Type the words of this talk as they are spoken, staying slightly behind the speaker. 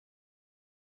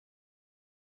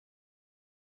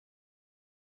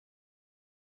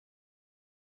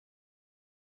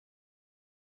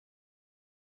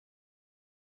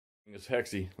It's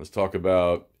Hexy. Let's talk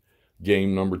about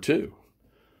game number 2,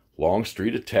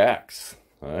 Longstreet attacks.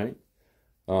 All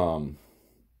right,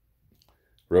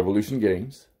 Revolution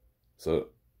games. So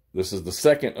this is the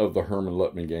second of the Herman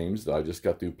Luttman games. I just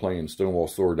got through playing Stonewall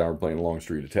Sword. Now we're playing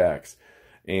Longstreet attacks,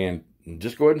 and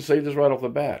just go ahead and say this right off the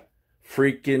bat: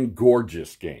 freaking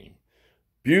gorgeous game,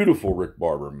 beautiful Rick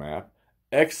Barber map,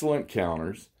 excellent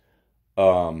counters.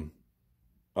 Like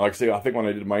I say, I think when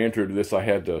I did my intro to this, I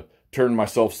had to turn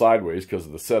myself sideways because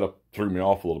the setup threw me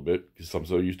off a little bit, because I'm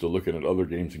so used to looking at other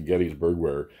games in Gettysburg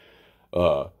where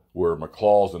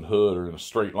McClaws and Hood are in a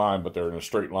straight line, but they're in a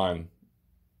straight line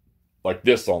like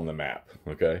this on the map,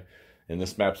 okay? And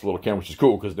this map's a little camera, which is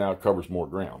cool because now it covers more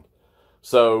ground.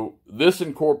 So this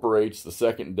incorporates the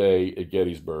second day at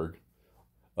Gettysburg,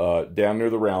 down near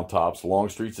the Round Tops,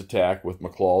 Longstreet's attack with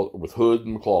Hood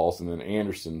and McClaws, and then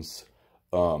Anderson's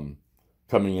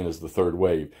coming in as the third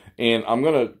wave. And I'm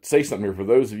going to say something here for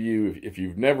those of you, if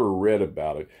you've never read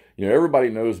about it. You know, everybody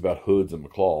knows about Hoods and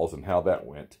McClaws and how that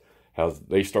went, how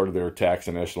they started their attacks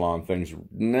in echelon. Things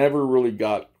never really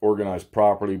got organized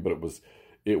properly, but it was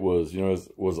you know,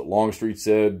 was it Longstreet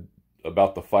said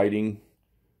about the fighting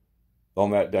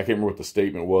on that? I can't remember what the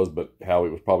statement was, but how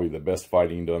it was probably the best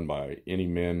fighting done by any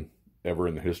men ever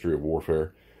in the history of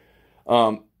warfare.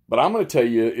 But I'm going to tell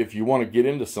you, if you want to get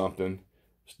into something,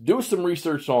 do some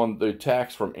research on the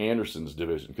attacks from Anderson's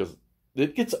division, because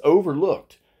it gets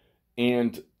overlooked.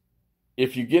 And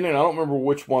if you get in, I don't remember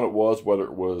which one it was, whether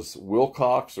it was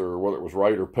Wilcox or whether it was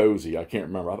Wright or Posey. I can't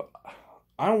remember.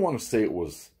 I don't want to say it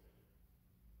was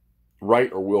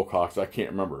Wright or Wilcox. I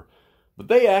can't remember. But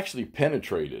they actually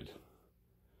penetrated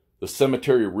the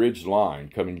Cemetery Ridge line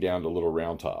coming down to Little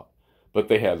Round Top. But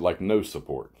they had like no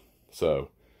support. So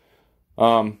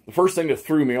the first thing that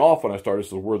threw me off when I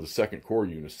started was where the Second Corps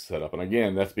units set up. And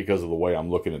again, that's because of the way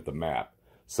I'm looking at the map.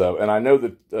 So, and I know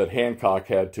that Hancock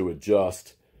had to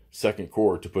adjust Second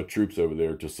Corps to put troops over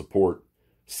there to support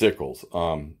Sickles.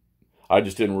 I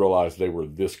just didn't realize they were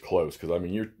this close, because I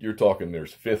mean, you're talking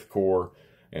there's 5th Corps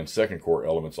and 2nd Corps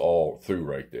elements all through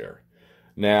right there.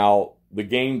 Now, the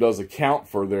game does account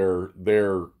for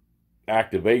their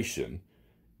activation.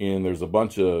 And there's a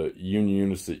bunch of Union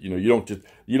units that, you know,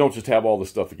 you don't just have all the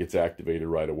stuff that gets activated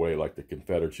right away, like the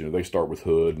Confederates. You know, they start with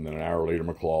Hood, and then an hour later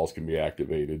McClaws can be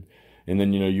activated. And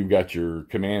then, you know, you've got your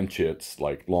command chits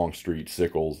like Longstreet,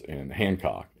 Sickles, and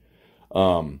Hancock.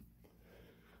 Even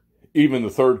the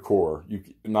 3rd Corps,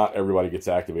 not everybody gets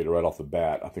activated right off the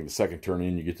bat. I think the second turn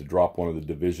in, you get to drop one of the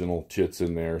divisional chits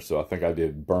in there. So I think I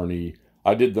did Bernie.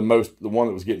 I did the one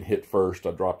that was getting hit first.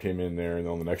 I dropped him in there, and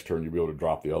then on the next turn, you'll be able to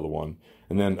drop the other one.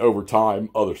 And then over time,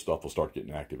 other stuff will start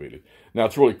getting activated. Now,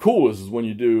 what's really cool is when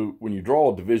you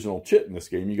draw a divisional chit in this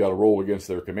game, you got to roll against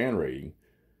their command rating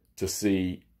to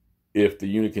see if the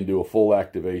unit can do a full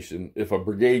activation, if a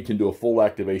brigade can do a full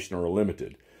activation or a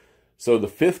limited. So the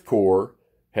 5th Corps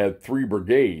had 3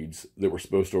 brigades that were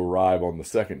supposed to arrive on the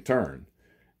second turn,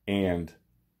 and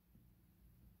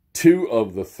 2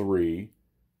 of the 3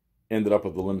 ended up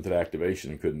with the limited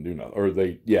activation and couldn't do nothing. Or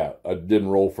didn't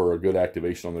roll for a good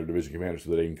activation on their division commander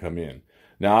so that they can come in.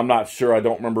 Now, I'm not sure. I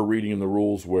don't remember reading in the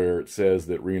rules where it says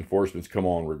that reinforcements come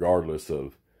on regardless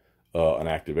of an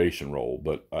activation roll,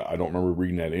 but I don't remember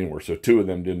reading that anywhere. So 2 of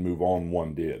them didn't move on,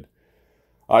 1 did.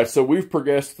 All right, so we've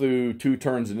progressed through 2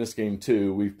 turns in this game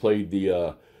too. We've played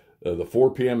the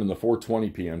 4 p.m. and the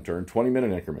 4:20 p.m. turn,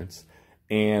 20-minute increments.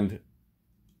 And,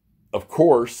 of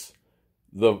course,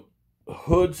 the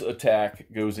Hood's attack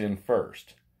goes in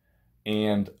first,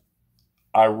 and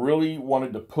I really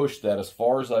wanted to push that as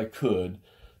far as I could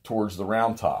towards the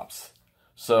Round Tops.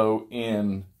 So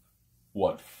in,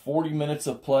 40 minutes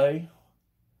of play,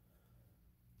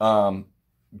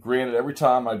 granted, every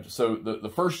time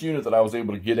the first unit that I was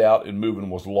able to get out and moving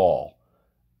was Law,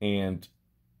 and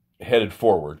headed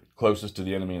forward, closest to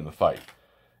the enemy in the fight.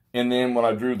 And then when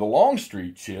I drew the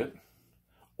Longstreet chit,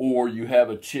 or you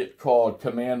have a chit called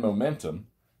Command Momentum.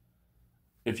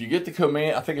 If you get the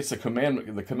command, I think it's the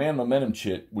Command Momentum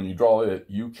chit, when you draw it,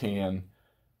 you can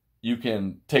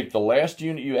take the last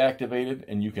unit you activated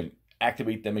and you can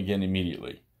activate them again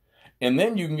immediately. And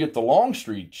then you can get the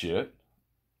Longstreet chit,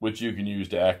 which you can use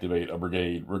to activate a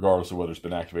brigade regardless of whether it's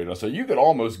been activated. So you could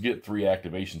almost get 3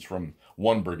 activations from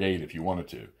 1 brigade if you wanted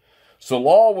to. So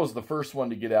Law was the first one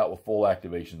to get out with full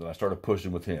activations, and I started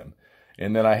pushing with him.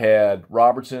 And then I had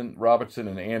Robertson,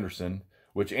 and Anderson,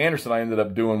 which Anderson I ended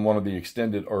up doing one of the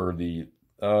extended, or they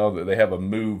have a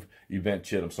move event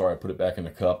chit. I'm sorry, I put it back in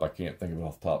the cup. I can't think of it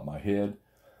off the top of my head.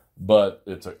 But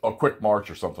it's a quick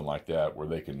march or something like that where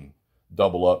they can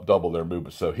double their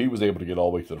movement. So he was able to get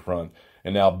all the way to the front.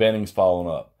 And now Benning's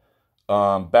following up.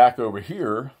 Back over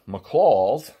here,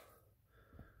 McClaw's,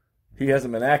 he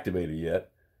hasn't been activated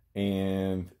yet.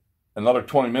 And another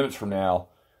 20 minutes from now,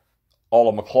 all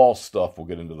of McClaw's stuff will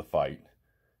get into the fight.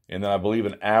 And then I believe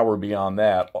an hour beyond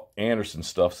that, Anderson's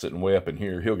stuff sitting way up in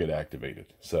here, he'll get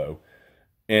activated. So,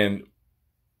 and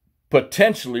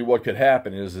potentially what could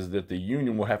happen is that the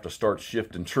Union will have to start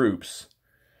shifting troops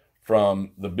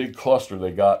from the big cluster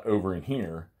they got over in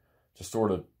here to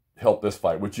sort of help this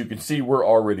fight, which you can see we're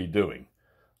already doing.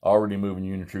 Already moving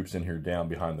Union troops in here down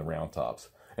behind the round tops.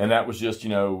 And that was just,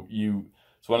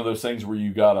 it's one of those things where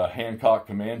you got a Hancock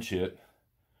command chit,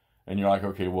 and you're like,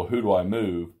 okay, well, who do I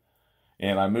move?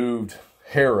 And I moved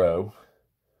Harrow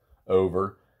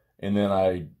over, and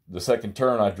then the second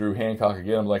turn, I drew Hancock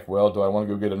again. I'm like, well, do I want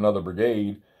to go get another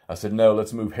brigade? I said, no,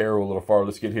 let's move Harrow a little farther.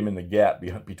 Let's get him in the gap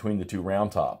between the two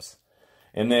round tops.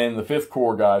 And then the 5th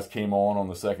Corps guys came on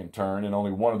the second turn, and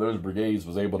only one of those brigades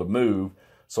was able to move,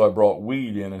 so I brought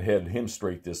Weed in and headed him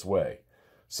straight this way.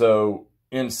 So,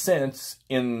 as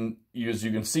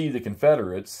you can see, the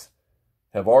Confederates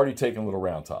have already taken Little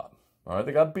Round Top. All right,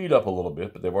 they got beat up a little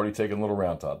bit, but they've already taken Little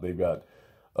Round Top. They've got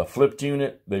a flipped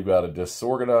unit, they've got a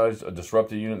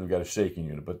disrupted unit, they've got a shaking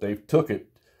unit, but they've took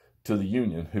it to the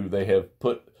Union, who they have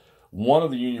put one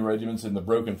of the Union regiments in the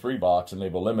broken free box, and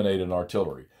they've eliminated an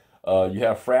artillery. You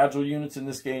have fragile units in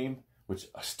this game, which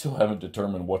I still haven't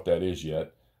determined what that is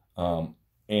yet.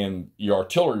 And your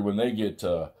artillery, when they get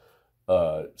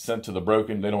sent to the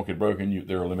broken, they don't get broken,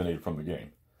 they're eliminated from the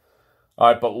game. All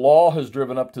right, but Law has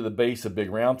driven up to the base of Big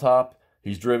Round Top.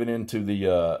 He's driven into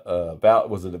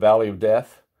the Valley of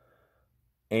Death,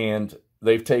 and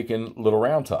they've taken Little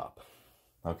Round Top.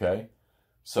 Okay,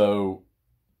 so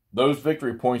those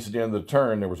victory points at the end of the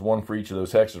turn, there was one for each of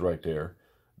those hexes right there.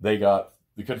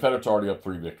 The Confederates already up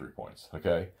 3 victory points.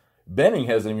 Okay, Benning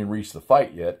hasn't even reached the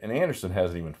fight yet, and Anderson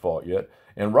hasn't even fought yet,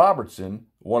 and Robertson,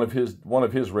 one of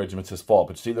his regiments, has fought.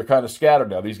 But see, they're kind of scattered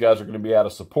now. These guys are going to be out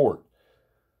of support.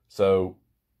 So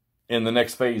in the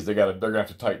next phase, they're going to have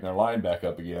to tighten their line back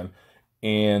up again.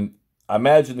 And I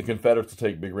imagine the Confederates will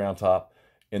take Big Round Top,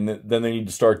 and then they need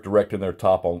to start directing their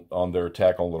top on their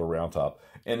attack on Little Round Top.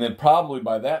 And then probably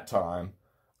by that time,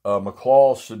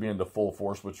 McClaw's should be into full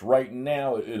force, which right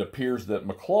now it appears that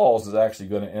McClaw's is actually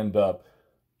going to end up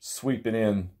sweeping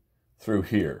in through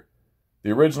here.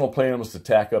 The original plan was to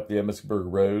tack up the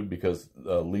Emmitsburg Road because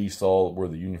Lee saw where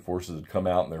the Union forces had come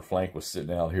out and their flank was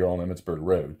sitting out here on Emmitsburg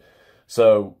Road.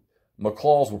 So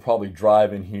McClaw's will probably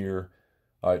drive in here,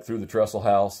 all right, through the Trestle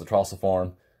House, the Trestle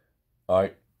Farm, all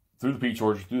right, through the Peach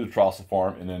Orchard, through the Trestle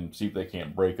Farm, and then see if they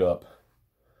can't break up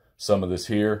some of this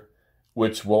here,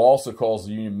 which will also cause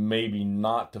the Union maybe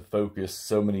not to focus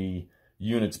so many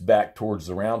units back towards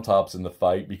the round tops in the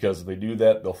fight, because if they do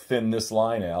that, they'll thin this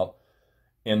line out,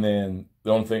 and then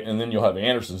you'll have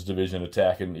Anderson's division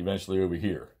attacking eventually over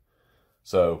here.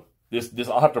 So this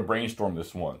I'll have to brainstorm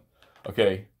this one.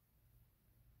 Okay,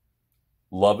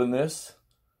 loving this.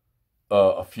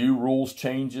 A few rules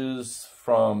changes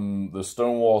from the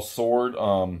Stonewall Sword.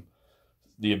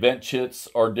 The event chits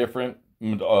are different.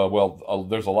 There's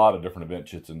a lot of different event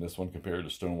chits in this one compared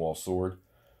to Stonewall Sword.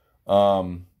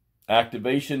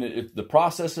 Activation, the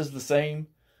process is the same,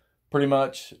 pretty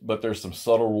much, but there's some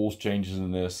subtle rules changes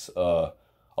in this. A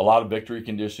lot of victory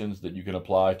conditions that you can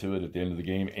apply to it at the end of the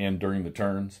game and during the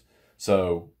turns.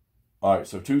 So, all right,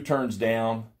 so 2 turns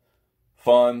down,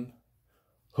 fun.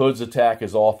 Hood's attack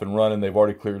is off and running. They've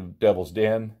already cleared Devil's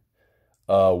Den.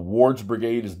 Ward's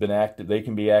brigade has been active. They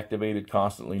can be activated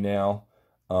constantly now.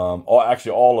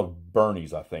 Actually, all of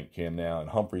Birney's, I think, can now, and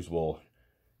Humphreys will.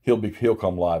 He'll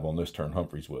come live on this turn.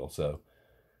 Humphreys will. So,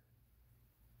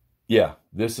 yeah,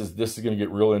 this is going to get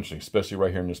real interesting, especially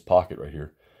right here in this pocket right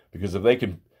here, because if they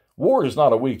can, Ward is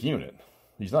not a weak unit.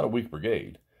 He's not a weak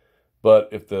brigade, but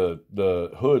if the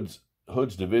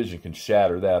Hood's division can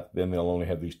shatter that, then they'll only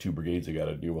have these 2 brigades they got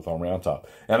to deal with on Round Top.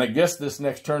 And I guess this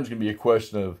next turn is going to be a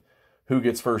question of who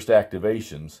gets first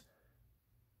activations.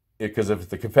 Because if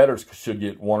the Confederates should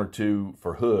get 1 or 2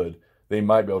 for Hood, they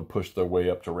might be able to push their way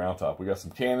up to Round Top. We got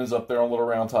some cannons up there on Little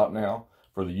Round Top now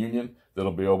for the Union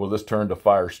that'll be able this turn to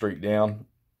fire straight down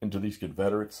into these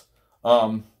Confederates.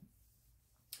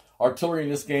 Artillery in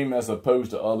this game, as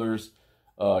opposed to others,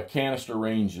 canister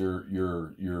range,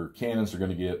 your cannons are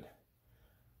going to get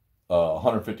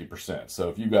 150%. So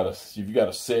if you've got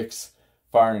a 6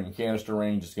 firing in canister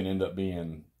range, it's going to end up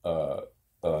being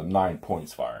 9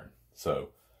 points firing. So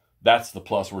that's the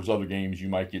plus. Whereas other games, you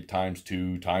might get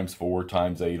 ×2, ×4,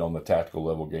 ×8 on the tactical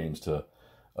level games to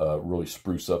really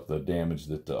spruce up the damage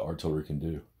that artillery can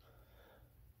do.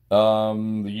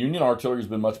 The Union artillery has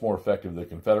been much more effective than the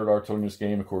Confederate artillery in this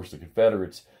game. Of course, the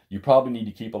Confederates, you probably need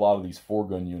to keep a lot of these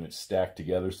 4-gun units stacked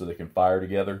together so they can fire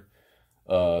together.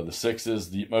 The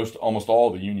 6s, almost all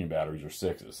the Union batteries are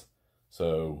 6s.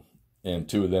 So, and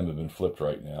 2 of them have been flipped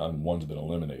right now, and 1's been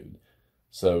eliminated.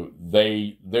 So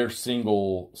they're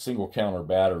single counter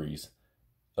batteries,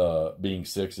 being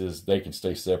 6s, they can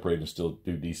stay separated and still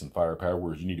do decent firepower.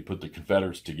 Whereas you need to put the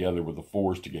Confederates together with the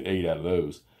 4s to get 8 out of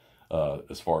those.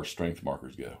 As far as strength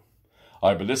markers go. All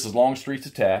right, but this is Longstreet's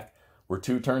attack. We're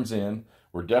 2 turns in.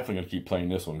 We're definitely going to keep playing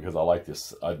this one because I like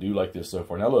this. I do like this so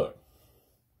far. Now look,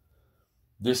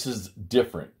 this is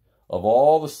different. Of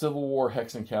all the Civil War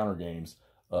hex and counter games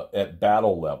at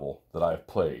battle level that I've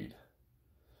played,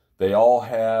 they all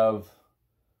have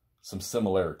some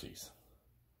similarities.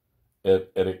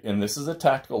 And this is a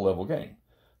tactical level game.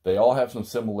 They all have some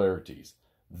similarities.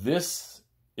 This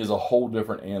is a whole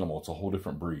different animal. It's a whole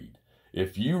different breed.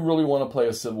 If you really want to play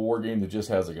a Civil War game that just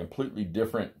has a completely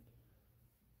different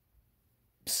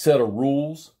set of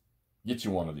rules, get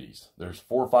you one of these. There's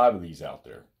 4 or 5 of these out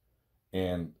there.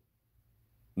 And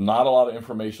not a lot of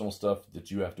informational stuff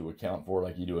that you have to account for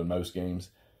like you do in most games.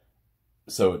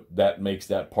 So that makes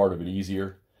that part of it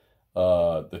easier.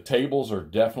 The tables are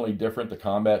definitely different. The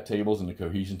combat tables and the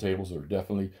cohesion tables are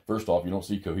definitely... First off, you don't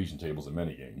see cohesion tables in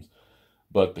many games.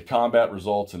 But the combat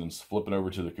results and then flipping over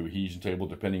to the cohesion table,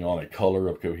 depending on a color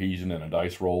of cohesion and a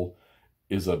dice roll,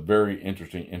 is a very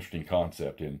interesting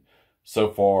concept. And so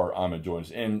far, I'm enjoying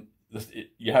this. And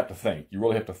you have to think. You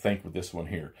really have to think with this one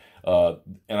here. And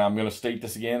I'm going to state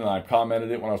this again, and I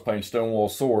commented it when I was playing Stonewall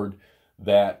Sword,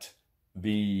 that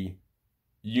the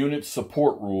unit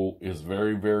support rule is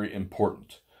very, very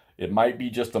important. It might be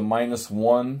just a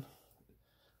 -1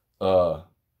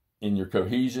 in your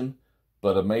cohesion,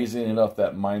 but amazing enough,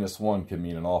 that -1 can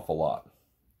mean an awful lot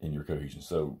in your cohesion.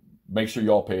 So make sure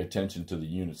you all pay attention to the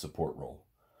unit support roll.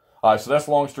 All right, so that's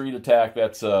Longstreet attack.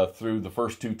 That's through the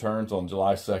first 2 turns on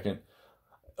July 2nd,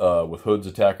 with Hood's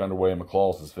attack underway, and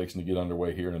McClaw's is fixing to get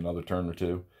underway here in another turn or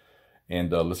 2.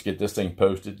 And let's get this thing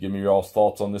posted. Give me your all's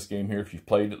thoughts on this game here. If you've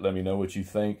played it, let me know what you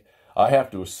think. I have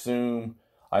to assume,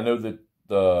 I know that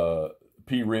the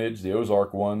P Ridge, the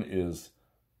Ozark one, is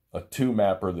a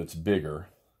 2-mapper that's bigger.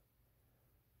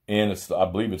 And I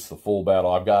believe it's the full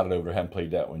battle. I've got it over. I haven't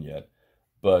played that one yet.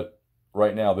 But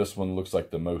right now, this one looks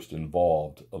like the most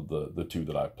involved of the 2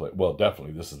 that I've played. Well,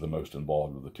 definitely, this is the most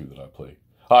involved of the 2 that I've played.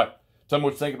 All right. Tell me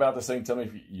what you think about this thing. Tell me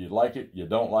if you like it, you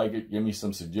don't like it. Give me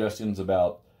some suggestions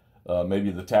about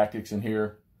maybe the tactics in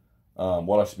here,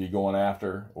 what I should be going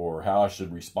after, or how I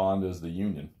should respond as the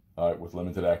Union, all right, with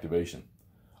limited activation.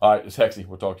 All right, it's Hexy.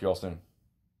 We'll talk to you all soon.